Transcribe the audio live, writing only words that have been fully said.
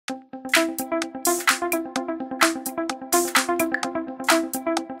Good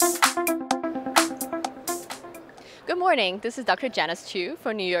morning, this is Dr. Janice Chyou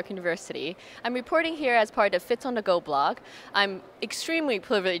from New York University. I'm reporting here as part of FITsontheGO blog. I'm extremely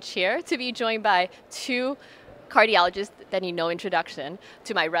privileged here to be joined by two cardiologists that need no introduction.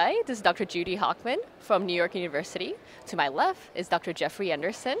 To my right is Dr. Judith Hochman from New York University. To my left is Dr. Jeffrey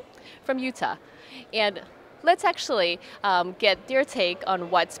Anderson from Utah. And let's actually get their take on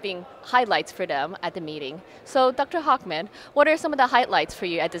what's being highlights for them at the meeting. So Dr. Hochman, what are some of the highlights for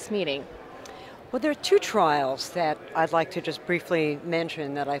you at this meeting? Well, there are two trials that I'd like to just briefly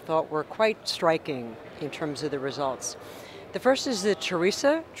mention that I thought were quite striking in terms of the results. The first is the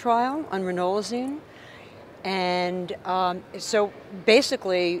ISCHEMIA trial on ranolazine. And so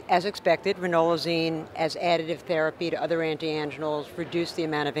basically, as expected, ranolazine as additive therapy to other antianginals reduced the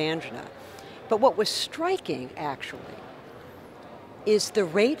amount of angina. But what was striking, actually, is the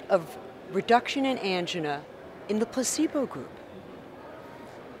rate of reduction in angina in the placebo group.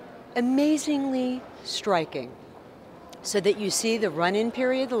 Amazingly striking. So that you see the run-in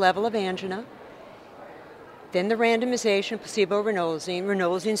period, the level of angina, then the randomization, placebo, ranolazine.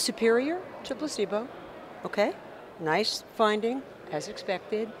 Ranolazine superior to placebo. Okay, nice finding, as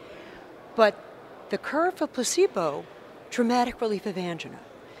expected. But the curve for placebo, dramatic relief of angina.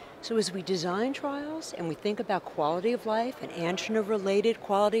 So as we design trials and we think about quality of life and angina-related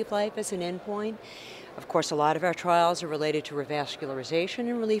quality of life as an endpoint, of course, a lot of our trials are related to revascularization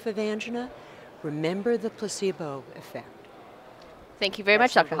and relief of angina. Remember the placebo effect. Thank you very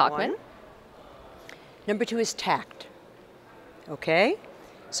much, Dr. Hochman. Number two is TACT. Okay,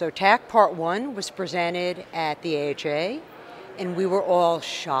 so TACT Part 1 was presented at the AHA, and we were all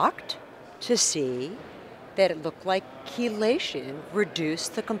shocked to see that it looked like chelation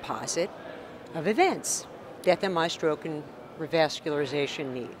reduced the composite of events, death, MI, stroke, and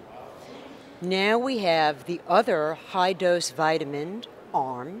revascularization need. Now we have the other high-dose vitamin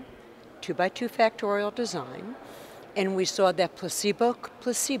arm, 2x2 factorial design, and we saw that placebo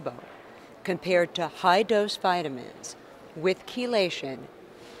compared to high-dose vitamins with chelation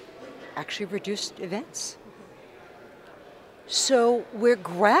actually reduced events. So we're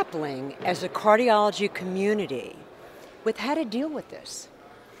grappling as a cardiology community with how to deal with this.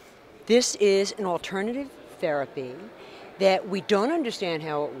 This is an alternative therapy that we don't understand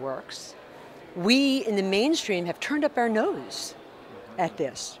how it works. We, in the mainstream, have turned up our nose at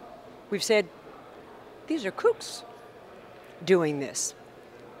this. We've said, these are kooks doing this.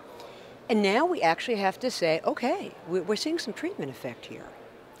 And now we actually have to say, okay, we're seeing some treatment effect here.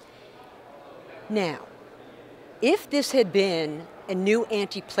 Now, if this had been a new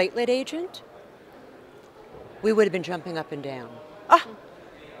antiplatelet agent, we would have been jumping up and down.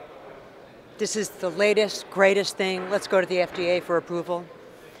 This is the latest, greatest thing. Let's go to the FDA for approval.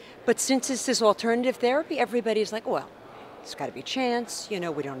 But since it's this alternative therapy, everybody's like, well, it's got to be chance. You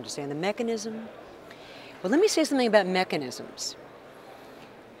know, we don't understand the mechanism. Well, let me say something about mechanisms.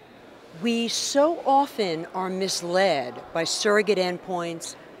 We so often are misled by surrogate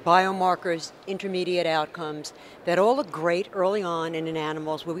endpoints, biomarkers, intermediate outcomes that all look great early on in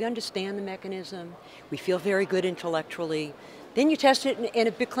animals where we understand the mechanism, we feel very good intellectually. Then you test it in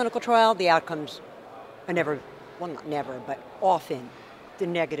a big clinical trial, the outcomes are never, well, not never, but often the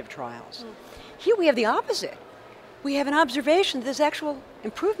negative trials. Here we have the opposite. We have an observation that there's actual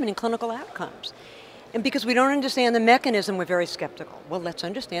improvement in clinical outcomes. And because we don't understand the mechanism, we're very skeptical. Well, let's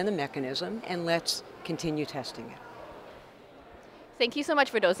understand the mechanism and let's continue testing it. Thank you so much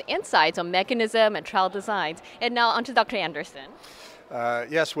for those insights on mechanism and trial designs. And now on to Dr. Anderson.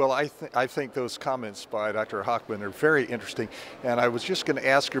 Yes, well, I think those comments by Dr. Hochman are very interesting. And I was just going to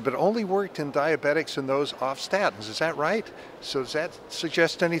ask her, but only worked in diabetics and those off statins. Is that right? So does that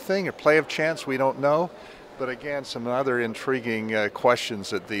suggest anything? A play of chance? We don't know. But again, some other intriguing questions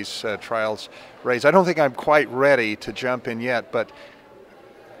that these trials raise. I don't think I'm quite ready to jump in yet, but,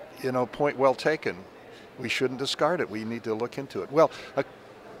 you know, point well taken. We shouldn't discard it. We need to look into it. Well,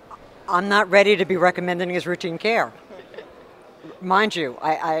 I'm not ready to be recommending as routine care. Mind you,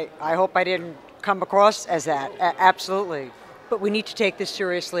 I hope I didn't come across as that. Absolutely. But we need to take this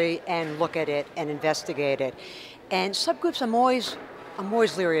seriously and look at it and investigate it. And subgroups, I'm always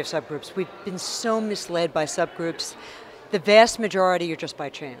leery of subgroups. We've been so misled by subgroups. The vast majority are just by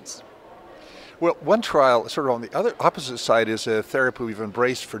chance. Well, one trial sort of on the other opposite side is a therapy we've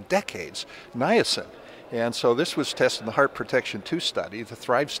embraced for decades, niacin. And so this was tested in the Heart Protection 2 study, the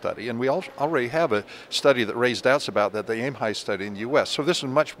THRIVE study, and we already have a study that raised doubts about that, the AIM-HIGH study in the US. So this is a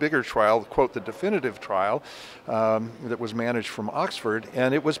much bigger trial, quote, the definitive trial that was managed from Oxford,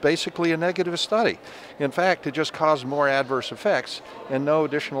 and it was basically a negative study. In fact, it just caused more adverse effects and no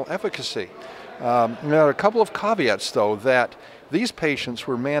additional efficacy. Now, a couple of caveats, though, that these patients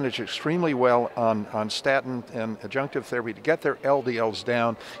were managed extremely well on statin and adjunctive therapy to get their LDLs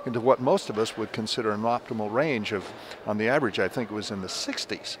down into what most of us would consider an optimal range of, on the average, I think it was in the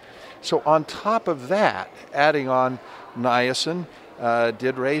 60s. So on top of that, adding on niacin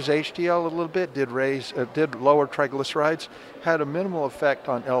did raise HDL a little bit, did lower triglycerides, had a minimal effect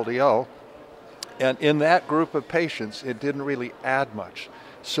on LDL, and in that group of patients, it didn't really add much.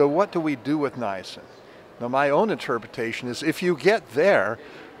 So what do we do with niacin? Now, my own interpretation is if you get there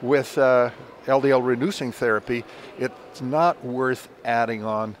with LDL reducing therapy, it's not worth adding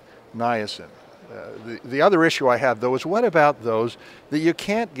on niacin. The other issue I have, though, is what about those that you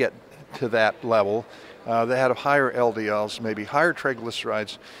can't get to that level that have higher LDLs, maybe higher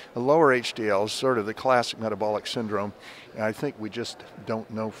triglycerides, lower HDLs, sort of the classic metabolic syndrome? And I think we just don't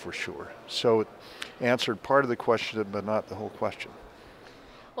know for sure. So it answered part of the question, but not the whole question.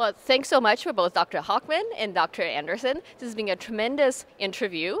 Well, thanks so much for both Dr. Hochman and Dr. Anderson. This has been a tremendous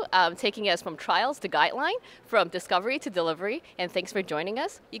interview, taking us from trials to guideline, from discovery to delivery, and thanks for joining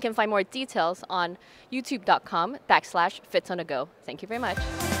us. You can find more details on youtube.com/FITsontheGO. Thank you very much.